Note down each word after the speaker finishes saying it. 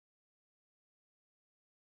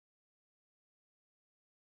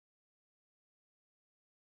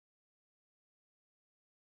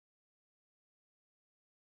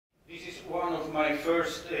one of my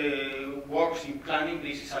first works in planning.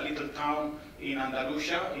 This is a little town in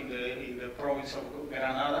Andalusia, in the province of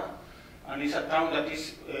Granada. And it's a town that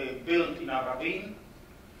is built in a ravine.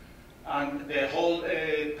 And the whole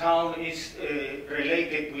town is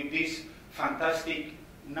related with this fantastic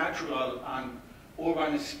natural and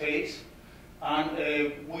urban space. And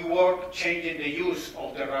we work changing the use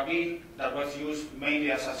of the ravine that was used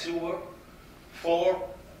mainly as a sewer for,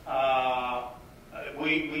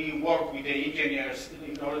 we work with the engineers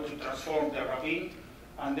in order to transform the ravine.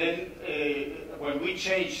 And then when we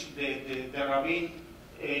change the ravine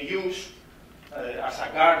use as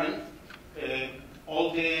a garden,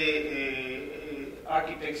 all the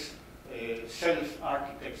architects,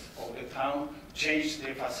 self-architects of the town changed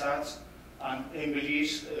the facades and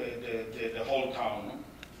embellish the whole town. No?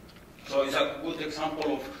 So it's a good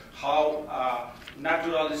example of how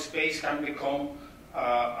natural space can become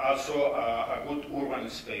also a good urban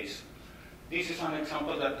space. This is an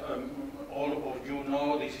example that all of you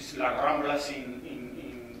know. This is La Ramblas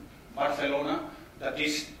in Barcelona. That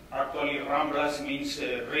is actually Ramblas means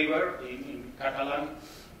river in Catalan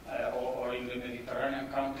or in the Mediterranean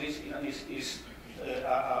countries. Is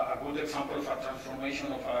a good example of a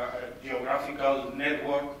transformation of a geographical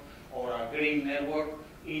network or a green network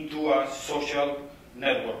into a social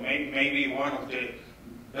network. Maybe one of the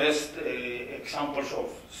best examples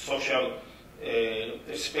of social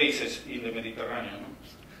spaces in the Mediterranean.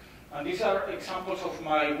 And these are examples of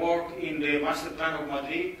my work in the Master Plan of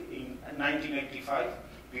Madrid in 1985,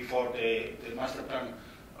 before the master plan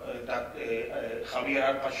that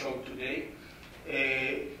Javier Arpa showed today.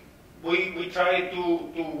 We try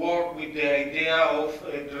to work with the idea of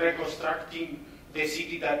reconstructing the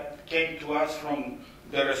city that came to us from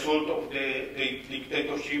the result of the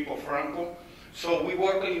dictatorship of Franco. So we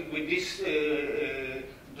work with these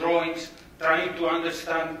drawings, trying to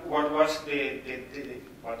understand what was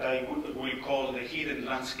what I will call the hidden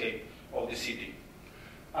landscape of the city.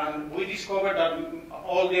 And we discovered that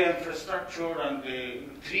all the infrastructure and the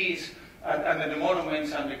trees and the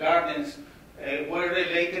monuments and the gardens were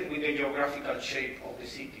related with the geographical shape of the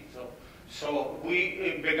city. So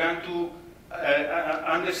we began to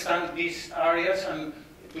understand these areas and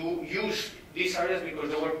to use these areas because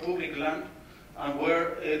they were public land and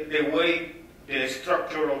were the way the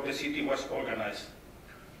structure of the city was organized.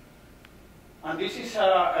 And this is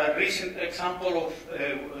a recent example of,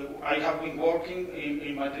 I have been working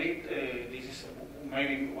in Madrid. This is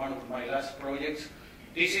maybe one of my last projects.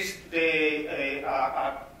 This is a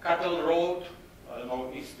cattle road. I don't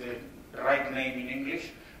know if it's the right name in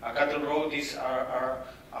English. A cattle road is a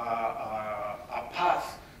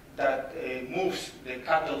path that moves the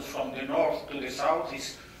cattle from the north to the south.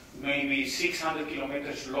 It's maybe 600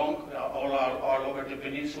 kilometers long all over the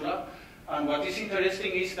peninsula. And what is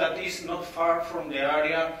interesting is that it's not far from the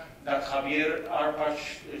area that Javier Arpa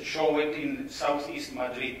showed in southeast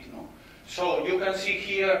Madrid. No? So you can see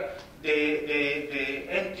here the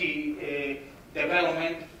empty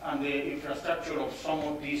development and the infrastructure of some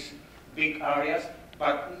of these big areas,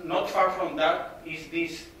 but not far from that is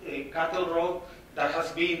this cattle road that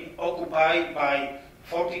has been occupied by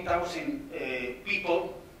 40,000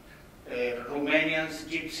 people, Romanians,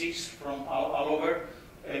 gypsies from all over,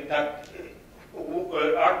 that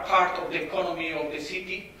are part of the economy of the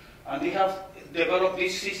city, and they have developed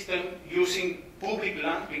this system using public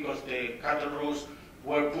land because the cattle roads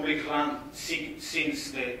were public land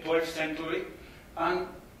since the 12th century, and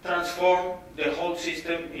transformed the whole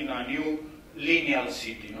system in a new lineal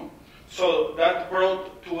city. No? So that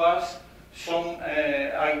brought to us some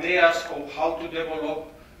ideas of how to develop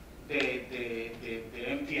the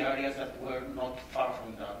empty areas that were not far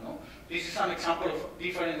from that. No? This is an example of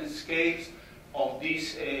different scales of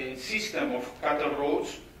this system of cattle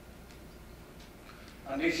roads.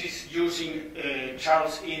 And this is using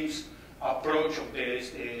Charles Eames' approach of the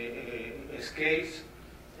scales,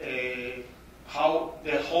 how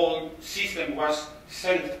the whole system was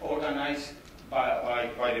self-organized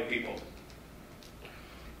by the people.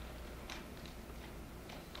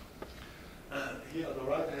 Here on the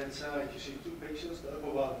right-hand side, you see two pictures. The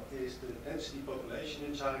upper one is the density population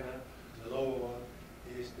in China. The lower one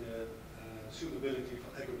is the suitability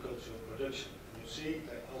for agricultural production. And you see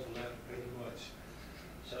they overlap pretty much.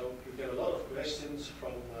 So you get a lot of questions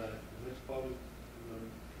from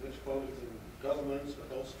metropolitan governments,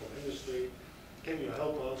 but also from industry. Can you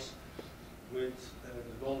help us with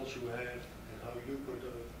the knowledge you have and how you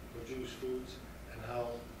produce food and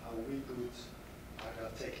how we could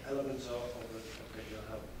take elements of it, okay, you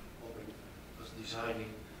help us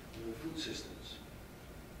designing new food systems.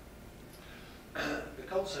 The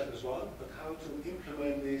concept is one, but how to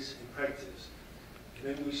implement this in practice. And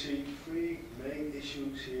then we see three main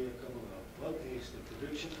issues here coming up. One is the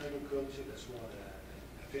production agriculture, that's more an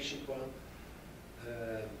efficient one.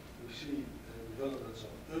 We see developments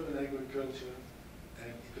of urban agriculture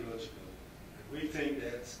and ecological. And we think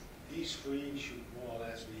that these three should more or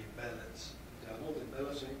less be in balance. They are not in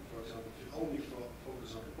balancing. For example, if you only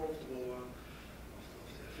focus on the profitable one, of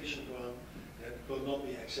the efficient one, that will not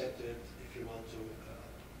be accepted if you want to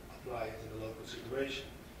apply it in a local situation.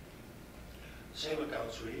 Same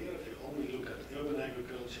accounts for here. If you only look at urban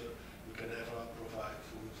agriculture, you can never provide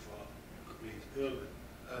food for a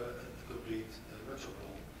complete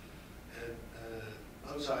metropole. And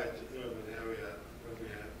outside the urban area, when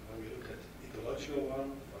we look at the ecological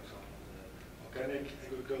one, for example, the organic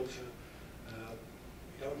agriculture,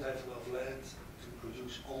 we don't have enough land to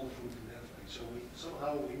produce all the food in that way. So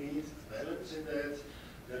somehow we need a balance in that.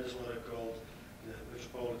 That is what I call the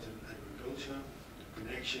metropolitan agriculture, the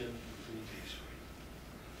connection between these three.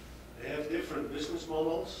 They have different business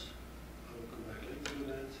models. I will come back later to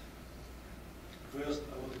that. First,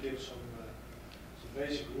 I want to give some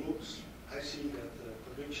basic rules. I see that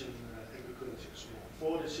production agriculture is more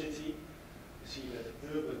for the city. I see that the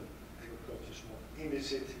urban agriculture is more in the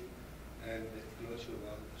city, and the ecological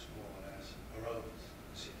one is more or less around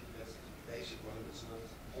the city. That's the basic one. It's not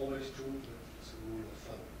always true, but it's a rule of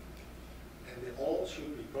thumb. And they all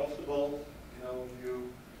should be profitable in our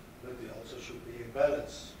view, but they also should be in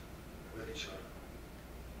balance with each other.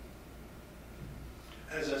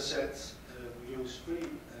 As I said, we use three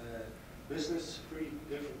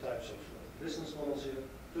different types of business models here.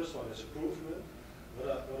 First one is improvement. What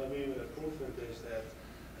I mean with improvement is that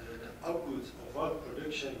the output of one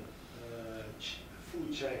production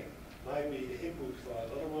food chain might be the input for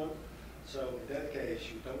another one. So in that case,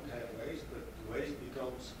 you don't have waste, but the waste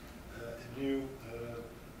becomes a new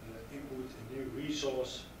input, a new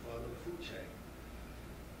resource for another food chain.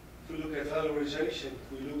 If we look at valorization,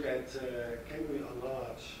 we look at can we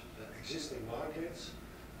enlarge existing markets,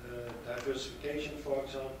 diversification, for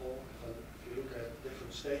example. If you look at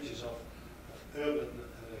different stages of urban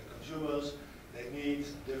consumers, they need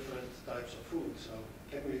different types of food. So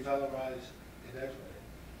can we valorize in that way?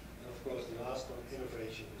 And of course, the last one,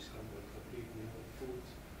 innovation, is come with complete new food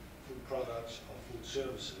products or food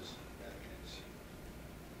services in that case.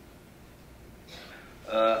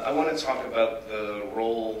 I want to talk about the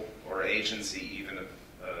role or agency even of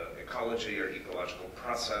ecology or ecological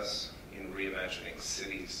process in reimagining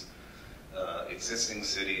cities, existing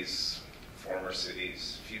cities, former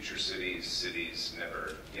cities, future cities, cities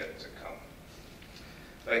never yet to come.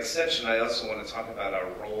 By extension, I also want to talk about our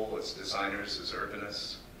role as designers, as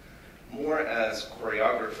urbanists, more as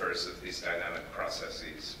choreographers of these dynamic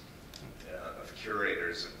processes, of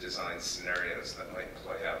curators of design scenarios that might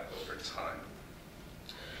play out over time.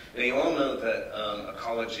 Now, you all know that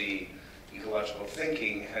ecological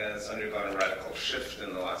thinking has undergone a radical shift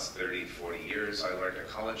in the last 30, 40 years. I learned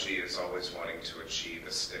ecology is always wanting to achieve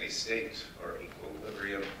a steady state or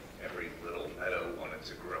equilibrium. Every little meadow wanted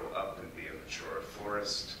to grow up and be a mature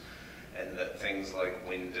forest, and that things like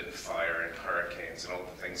wind and fire and hurricanes and all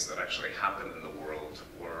the things that actually happen in the world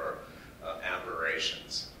were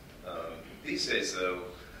aberrations. These days, though,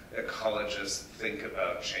 ecologists think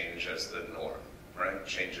about change as the norm. Right?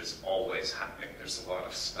 Change is always happening. There's a lot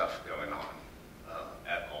of stuff going on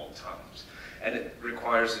at all times. And it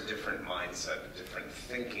requires a different mindset, a different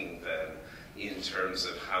thinking then in terms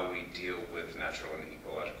of how we deal with natural and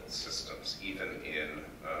ecological systems, even in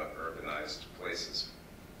urbanized places.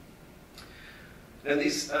 Now,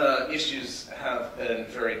 these issues have been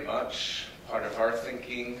very much part of our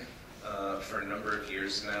thinking for a number of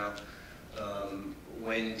years now.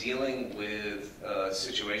 When dealing with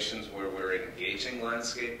situations where we're engaging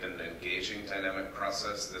landscape and engaging dynamic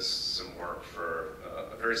process, this is some work for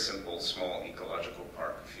a very simple, small ecological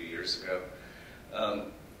park a few years ago.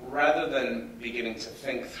 Rather than beginning to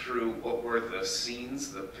think through what were the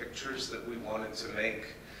scenes, the pictures that we wanted to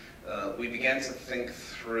make, we began to think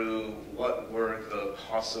through what were the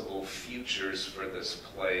possible futures for this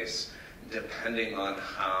place, depending on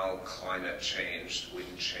how climate changed,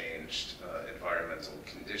 wind changed, environmental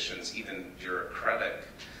conditions, even bureaucratic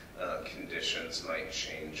conditions might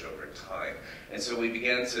change over time. And so we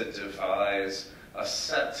began to devise a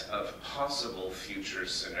set of possible future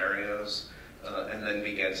scenarios, and then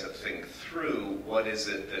began to think through what is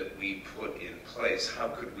it that we put in place, how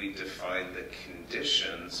could we define the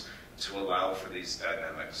conditions to allow for these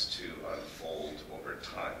dynamics to unfold over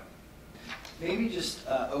time. Maybe just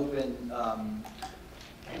open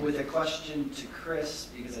with a question to Chris,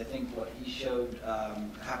 because I think what he showed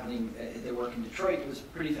happening at their work in Detroit was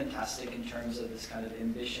pretty fantastic in terms of this kind of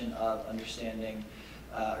ambition of understanding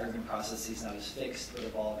urban processes not as fixed, but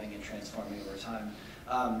evolving and transforming over time.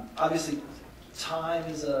 Obviously, time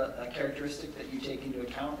is a characteristic that you take into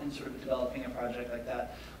account in sort of developing a project like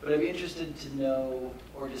that. But I'd be interested to know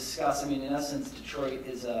or discuss, I mean, in essence, Detroit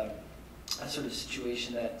is a sort of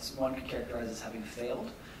situation that one could characterize as having failed.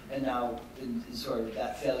 And now, in sort of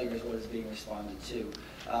that failure is what is being responded to.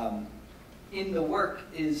 In the work,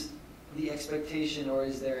 is the expectation or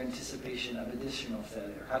is there anticipation of additional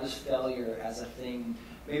failure? How does failure as a thing,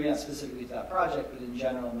 maybe not specifically to that project, but in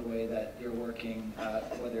general in the way that you're working,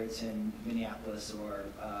 whether it's in Minneapolis or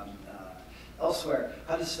elsewhere,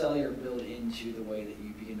 how does failure build into the way that you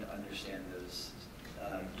begin to understand those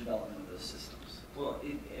development of those systems? Well,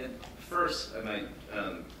 first, I might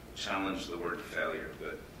challenge the word failure,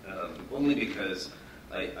 but only because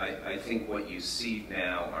I think what you see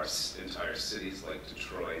now are entire cities like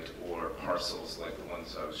Detroit or parcels like the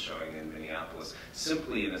ones I was showing in Minneapolis,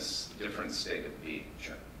 simply in a different state of being.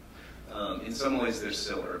 Sure. In some ways, they're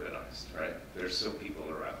still urbanized, right? There's still people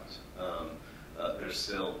around. There's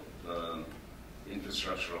still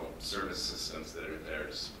infrastructural service systems that are there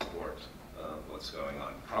to support what's going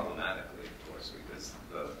on. Problematically, of course, because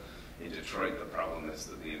in Detroit, the problem is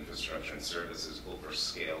that the infrastructure and services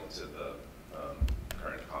overscale to the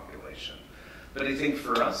current population. But I think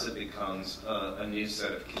for us it becomes a new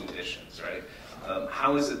set of conditions, right?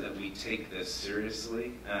 How is it that we take this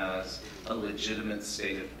seriously as a legitimate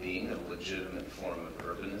state of being, a legitimate form of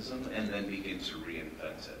urbanism, and then begin to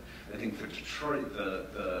reinvent it? I think for Detroit,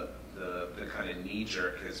 the kind of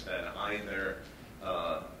knee-jerk has been either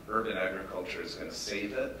urban agriculture is going to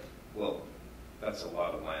save it. Well, that's a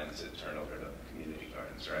lot of land to turn over to community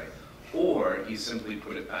gardens, right? Or you simply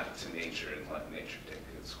put it back to nature and let nature take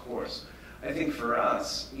its course. I think for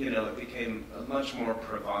us, it became much more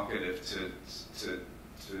provocative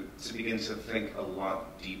to begin to think a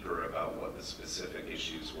lot deeper about what the specific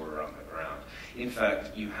issues were on the ground. In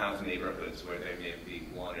fact, you have neighborhoods where there may be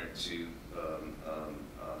one or two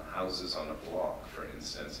houses on a block, for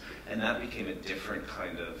instance, and that became a different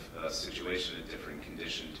kind of situation, a different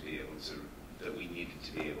condition to be able to that we needed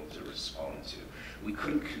to be able to respond to. We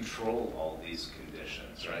couldn't control all these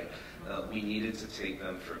conditions, right? We needed to take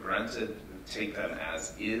them for granted, take them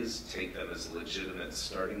as is, take them as legitimate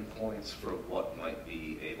starting points for what might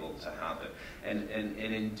be able to happen. And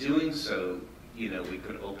in doing so, we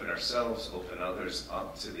could open ourselves, open others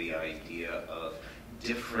up to the idea of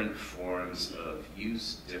different forms of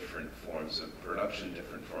use, different forms of production,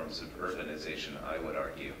 different forms of urbanization, I would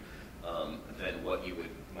argue, than what you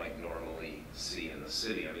might normally see in the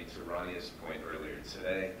city. I mean, to Rania's point earlier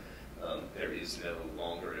today, there is no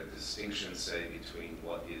longer a distinction, say, between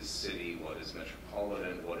what is city, what is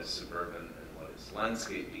metropolitan, what is suburban, and what is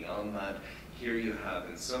landscape. Beyond that, here you have,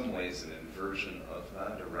 in some ways, an inversion of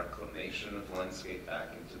that, a reclamation of landscape back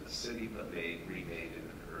into the city, but remade in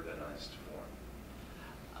an urbanized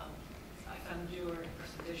form. I found your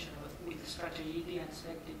presentation with the strategy, the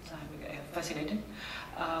aspect, fascinating.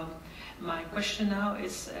 My question now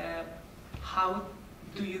is, how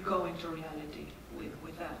do you go into reality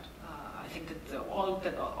with that? I think that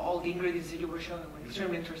all the ingredients that you were showing were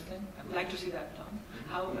extremely interesting. I'd like to see that done.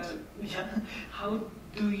 How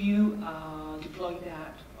do you deploy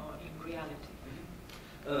that in reality?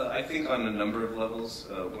 I think on a number of levels.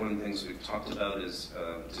 One of the things we've talked about is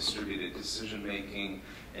distributed decision-making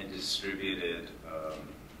and distributed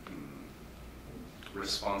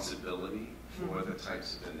responsibility for the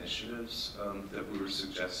types of initiatives that we were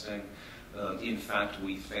suggesting. In fact,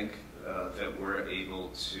 we think that we're able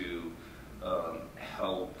to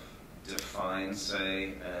help define,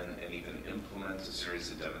 say, and even implement a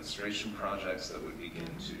series of demonstration projects that would begin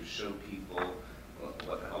to show people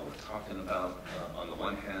what the hell we're talking about on the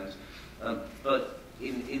one hand. But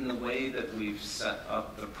in the way that we've set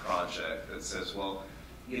up the project that says, well,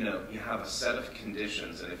 you have a set of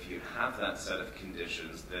conditions, and if you have that set of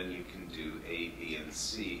conditions, then you can do A, B, and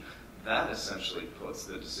C. That essentially puts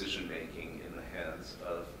the decision-making in the hands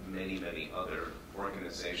of many, many other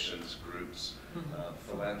organizations, groups,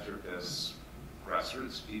 philanthropists,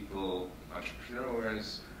 grassroots people,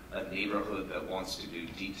 entrepreneurs, a neighborhood that wants to do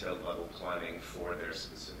detailed level planning for their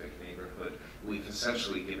specific neighborhood. We've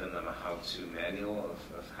essentially given them a how-to manual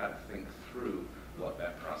of how to think through what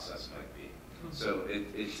that process might be. So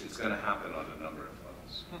it's going to happen on a number of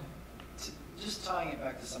levels. Just tying it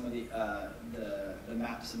back to some of the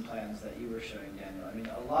maps and plans that you were showing, Daniel. I mean,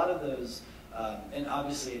 a lot of those, and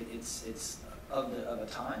obviously it's of a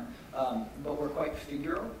time, but were quite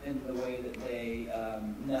figural in the way that they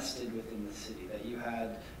nested within the city. That you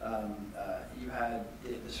had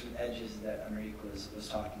the sort of edges that Enrique was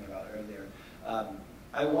talking about earlier.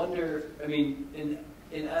 I wonder, I mean,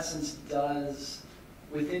 in essence, does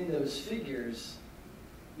within those figures,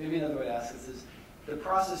 maybe another way to ask this is, the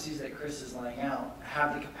processes that Chris is laying out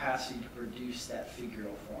have the capacity to produce that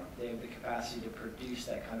figural form. They have the capacity to produce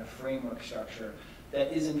that kind of framework structure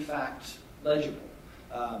that is in fact legible.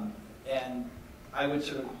 And I would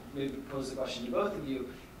sort of maybe pose the question to both of you,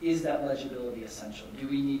 is that legibility essential? Do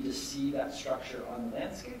we need to see that structure on the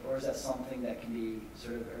landscape, or is that something that can be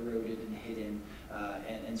sort of eroded and hidden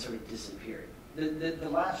and sort of disappeared? The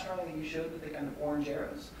last drawing that you showed with the kind of orange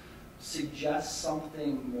arrows suggests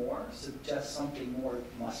something more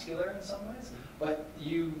muscular in some ways, but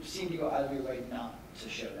you seem to go out of your way not to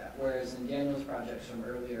show that. Whereas in Daniel's projects from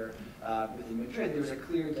earlier within Madrid, there was a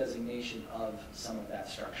clear designation of some of that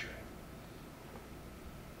structuring.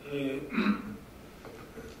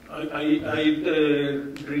 I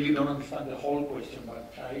really don't understand the whole question,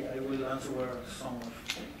 but I will answer some of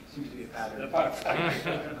Seems to be a pattern. the parts I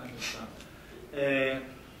can understand.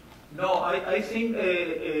 No, I think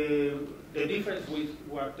the difference with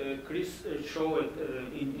what Chris showed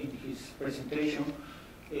in his presentation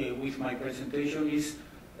with my presentation is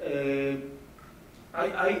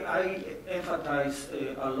I emphasize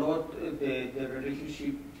a lot the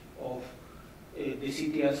relationship of the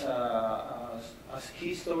city as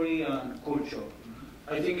history and culture.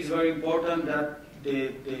 I think it's very important that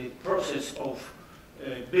the process of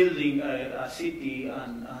building a city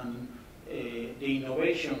and the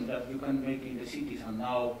innovation that you can make in the cities, and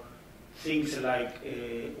now things like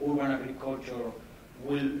urban agriculture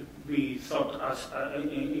will be thought as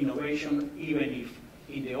innovation, even if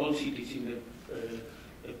in the old cities, in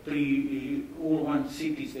the pre-urban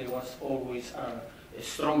cities, there was always a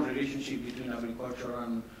strong relationship between agriculture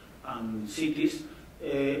and cities,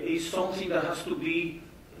 is something that has to be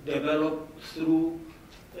developed through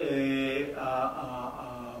a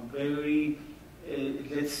very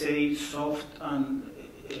let's say, soft and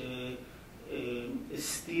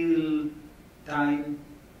still time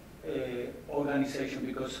organization,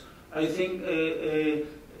 because I think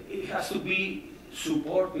it has to be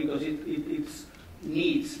support, because it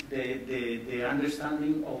needs the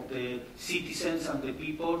understanding of the citizens and the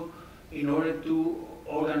people in order to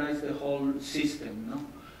organize the whole system. No?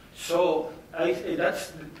 So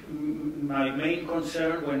that's my main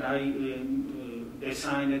concern when I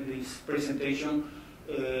designed this presentation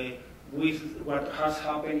with what has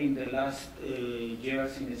happened in the last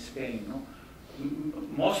years in Spain. No?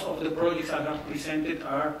 Most of the projects I have presented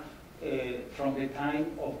are from the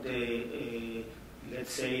time of the,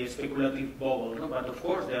 let's say, speculative bubble. No? But of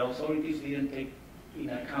course, the authorities didn't take in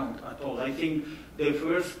account at all. I think the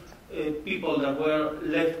first people that were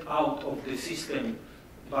left out of the system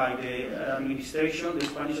by the administration, the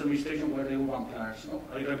Spanish administration, were the urban planners. No?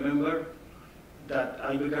 I remember that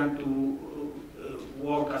I began to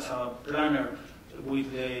work as a planner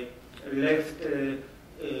with the left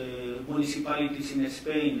municipalities in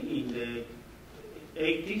Spain in the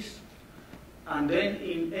 80s, and then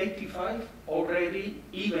in 85 already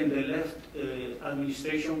even the left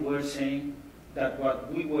administration were saying that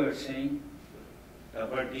what we were saying, that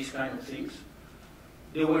were these kind of things,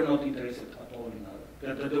 they were not interested at all in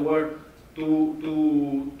that. That they were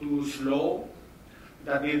too slow,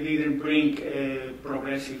 that they didn't bring a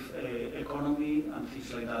progressive economy and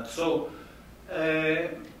things like that. So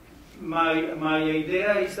my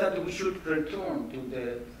idea is that we should return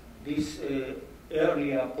to this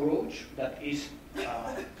early approach that is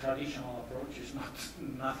a traditional approach, it's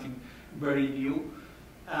nothing very new,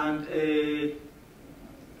 and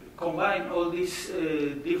combine all these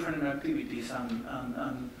different activities,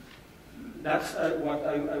 and that's what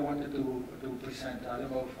I wanted to present. I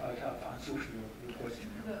don't know if I have answered your question.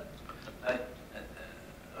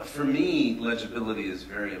 For me, legibility is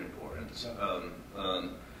very important.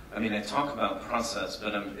 I mean, I talk about process,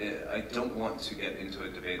 but I don't want to get into a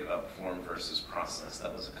debate about form versus process.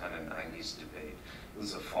 That was a kind of 90s debate. It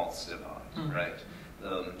was a false divide, right?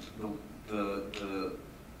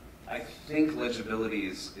 I think legibility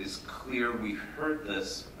is clear. We heard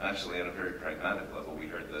this, actually at a very pragmatic level, we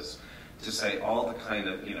heard this, to say all the kind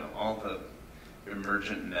of, all the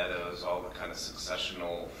emergent meadows, all the kind of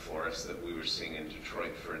successional forests that we were seeing in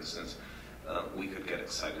Detroit, for instance, we could get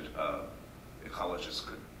excited about, ecologists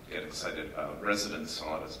could get excited about, residents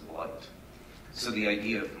saw it as blight. So the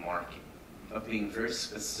idea of marking, of being very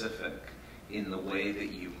specific in the way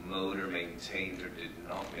that you mowed or maintained or did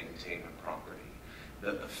not maintain a property,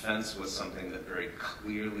 that the fence was something that very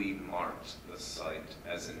clearly marked the site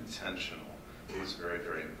as intentional. It was very,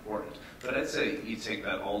 very important. But I'd say you take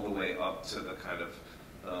that all the way up to the kind of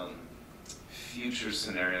future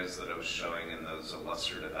scenarios that I was showing in those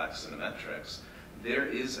illustrative axonometrics. There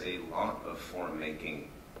is a lot of form making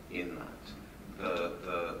in that.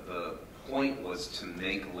 The point was to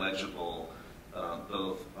make legible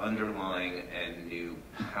both underlying and new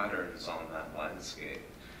patterns on that landscape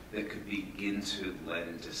that could begin to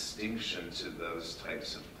lend distinction to those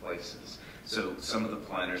types of places. So some of the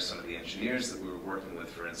planners, some of the engineers that we were working with,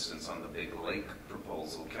 for instance, on the Big Lake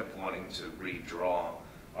proposal, kept wanting to redraw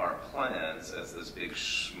our plans as this big,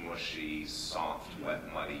 smushy, soft, wet,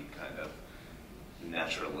 muddy, kind of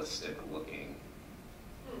naturalistic-looking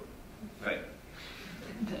thing.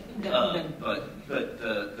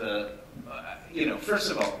 You know,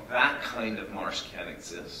 first of all, that kind of marsh can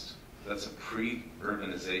exist. That's a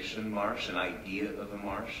pre-urbanization marsh, an idea of a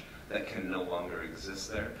marsh that can no longer exist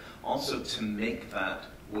there. Also, to make that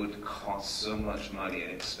would cost so much money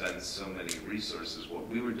and expend so many resources. What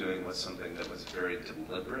we were doing was something that was very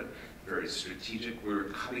deliberate, very strategic. We were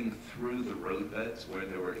cutting through the roadbeds where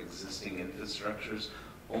there were existing infrastructures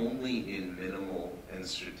only in minimal and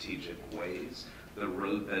strategic ways. The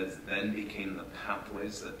roadbeds then became the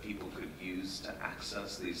pathways that people could use to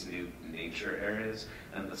access these new nature areas,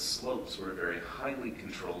 and the slopes were very highly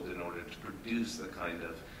controlled in order to produce the kind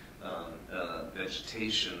of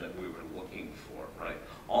vegetation that we were looking for, right?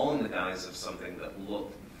 All in the guise of something that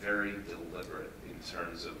looked very deliberate in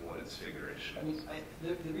terms of what its figuration I mean,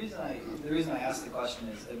 the reason I asked the question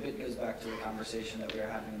is a bit goes back to the conversation that we were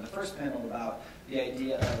having in the first panel about the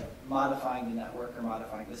idea of modifying the network or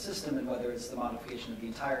modifying the system, and whether it's the modification of the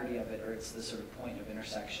entirety of it or it's the sort of point of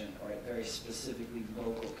intersection or at very specifically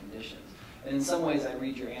local conditions. And in some ways, I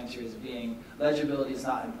read your answer as being legibility is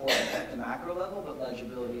not important at the macro level, but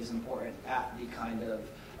legibility is important at the kind of,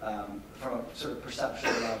 from a sort of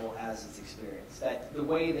perceptual level as it's experienced. That the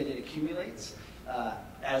way that it accumulates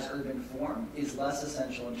as urban form is less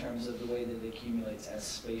essential in terms of the way that it accumulates as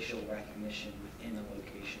spatial recognition within a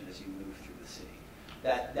location as you move through the city.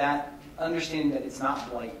 That understanding that it's not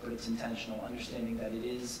blight, but it's intentional, understanding that it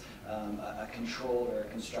is a controlled or a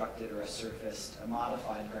constructed or a surfaced, a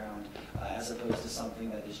modified ground, as opposed to something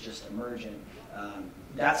that is just emergent.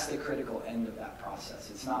 That's the critical end of that process.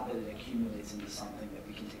 It's not that it accumulates into something that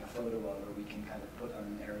we can take a photo of or we can kind of put on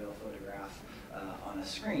an aerial photograph on a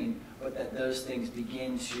screen, but that those things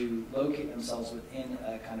begin to locate themselves within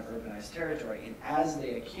a kind of urbanized territory. And as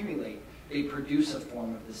they accumulate, they produce a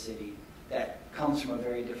form of the city that comes from a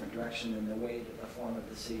very different direction than the way that the form of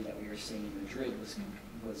the city that we were seeing in Madrid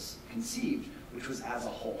was conceived, which was as a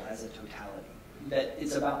whole, as a totality. That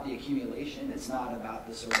it's about the accumulation, it's not about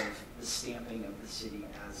the sort of the stamping of the city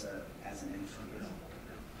as an influence.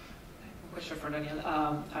 Question for Daniel.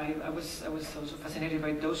 I was also fascinated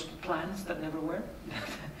by those plans that never were,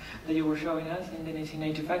 that you were showing us in the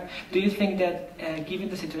 1995. Do you think that, given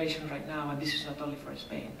the situation right now, and this is not only for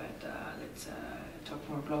Spain, but let's talk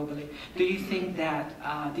more globally, do you think that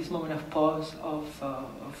this moment of pause, of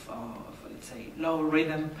let's say, low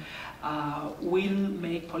rhythm, will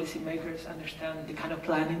make policymakers understand the kind of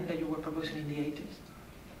planning that you were proposing in the 80s?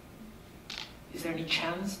 Is there any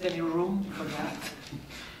chance, any room for that?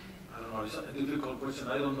 I don't know, it's a difficult question.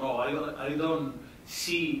 I don't know. I don't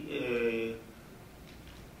see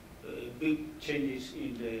big changes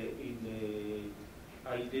in the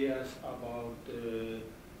ideas about,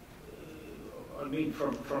 I mean,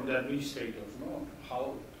 from the administrators, no?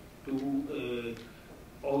 How to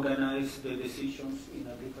organize the decisions in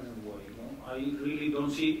a different way. No? I really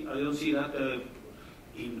don't see. I don't see that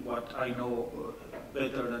in what I know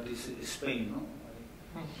better, that is Spain.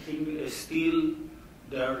 No? I think still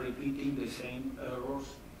they are repeating the same errors.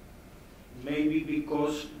 Maybe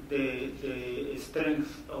because the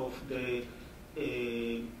strength of the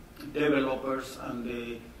developers and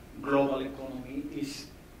the global economy is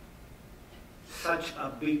such a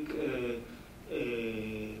big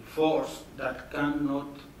force that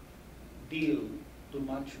cannot deal too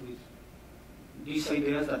much with these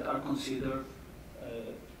ideas that are considered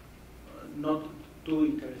not too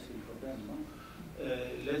interesting for them. No?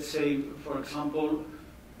 Let's say, for example,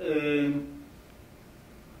 I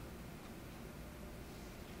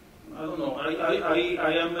don't know.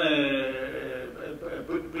 I am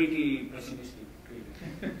pretty pessimistic,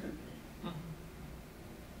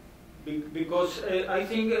 really. Because I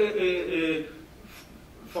think,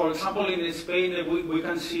 for example, in Spain, we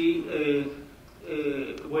can see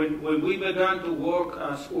when we began to work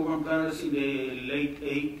as urban planners in the late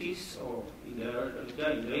 80s or in the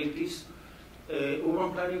 80s,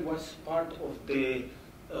 urban planning was part of the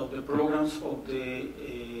programs of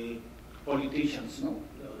the politicians. No,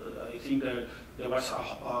 I think there was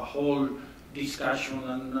a whole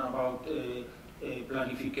discussion about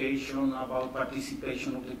planification, about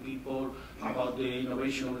participation of the people, about the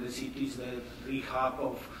innovation of the cities, the rehab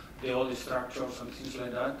of the old structures and things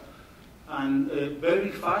like that. And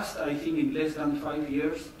very fast, I think in less than 5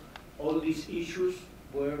 years, all these issues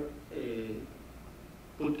were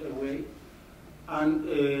put away, and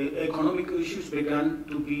economic issues began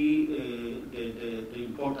to be the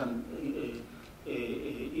important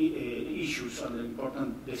issues and the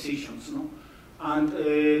important decisions. No? And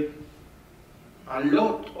a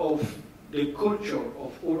lot of the culture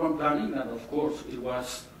of urban planning, and of course it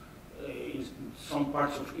was, in some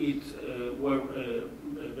parts of it were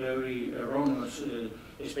very erroneous,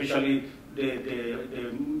 especially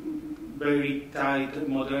the very tight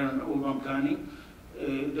modern urban planning.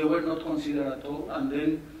 They were not considered at all, and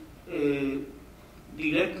then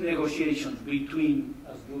direct negotiations between,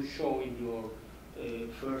 as you show in your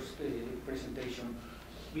first presentation,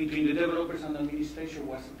 between the developers and administration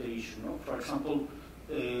was the issue. No? For example,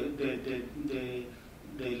 the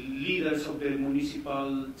leaders of the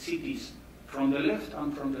municipal cities from the left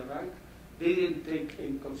and from the right, they didn't take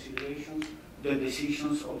in consideration the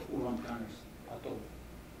decisions of urban planners at all.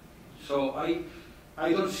 So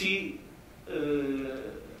I don't see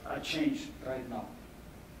a change right now.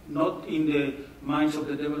 Not in the minds of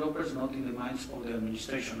the developers, not in the minds of the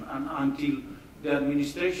administration. And until the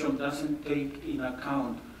administration doesn't take in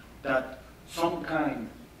account that some kind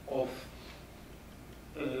of,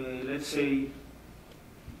 let's say,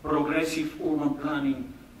 progressive urban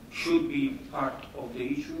planning should be part of the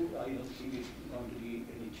issue, I don't think it's going to be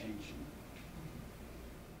any change.